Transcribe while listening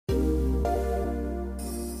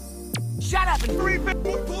Shut up and refill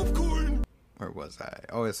my popcorn. Where was I?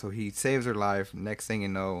 Oh, so he saves her life. Next thing you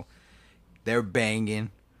know, they're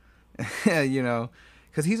banging. You know,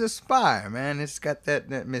 because he's a spy, man. It's got that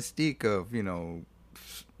mystique of, you know,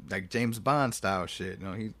 like James Bond style shit. You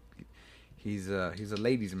know, he's a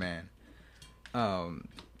ladies' man. Um,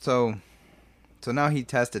 so now he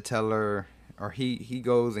has to tell her, or he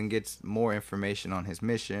goes and gets more information on his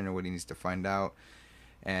mission or what he needs to find out.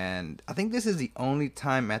 And I think this is the only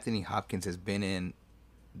time Anthony Hopkins has been in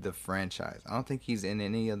the franchise. I don't think he's in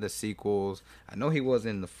any of the sequels. I know he was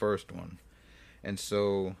in the first one, and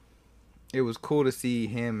so it was cool to see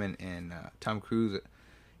him and Tom Cruise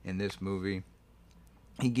in this movie.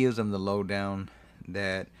 He gives them the lowdown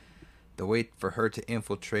that the way for her to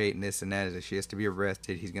infiltrate and this and that is that she has to be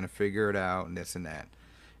arrested. He's gonna figure it out and this and that,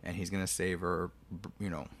 and he's gonna save her,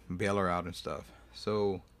 you know, bail her out and stuff.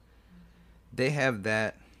 So they have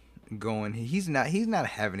that going. He's not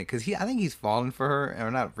having it because I think he's falling for her,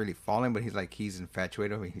 or not really falling, but he's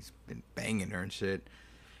infatuated. I mean, he's been banging her and shit.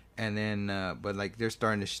 And then, but like you're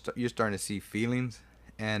starting to see feelings,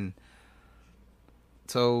 and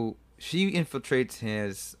so she infiltrates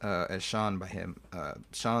his as Sean by him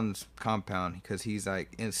Sean's compound because he's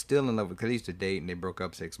like still in love with, because they used to date and they broke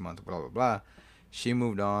up 6 months, blah blah blah. She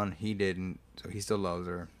moved on, he didn't, so he still loves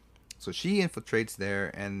her. So she infiltrates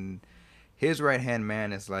there, and his right hand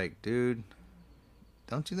man is like, dude,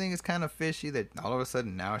 don't you think it's kind of fishy that all of a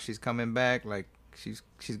sudden now she's coming back? Like she's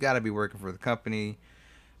got to be working for the company,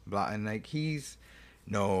 blah. And like he's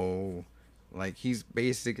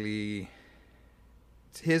basically,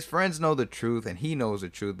 his friends know the truth and he knows the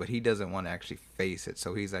truth, but he doesn't want to actually face it.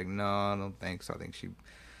 So he's like, no, I don't think so. I think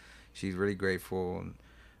she's really grateful and,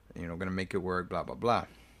 you know, gonna make it work, blah blah blah.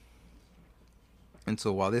 And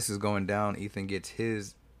so while this is going down, Ethan gets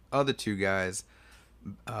his other two guys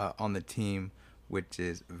on the team, which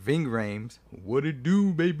is Ving Rhames, what it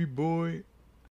do, baby boy,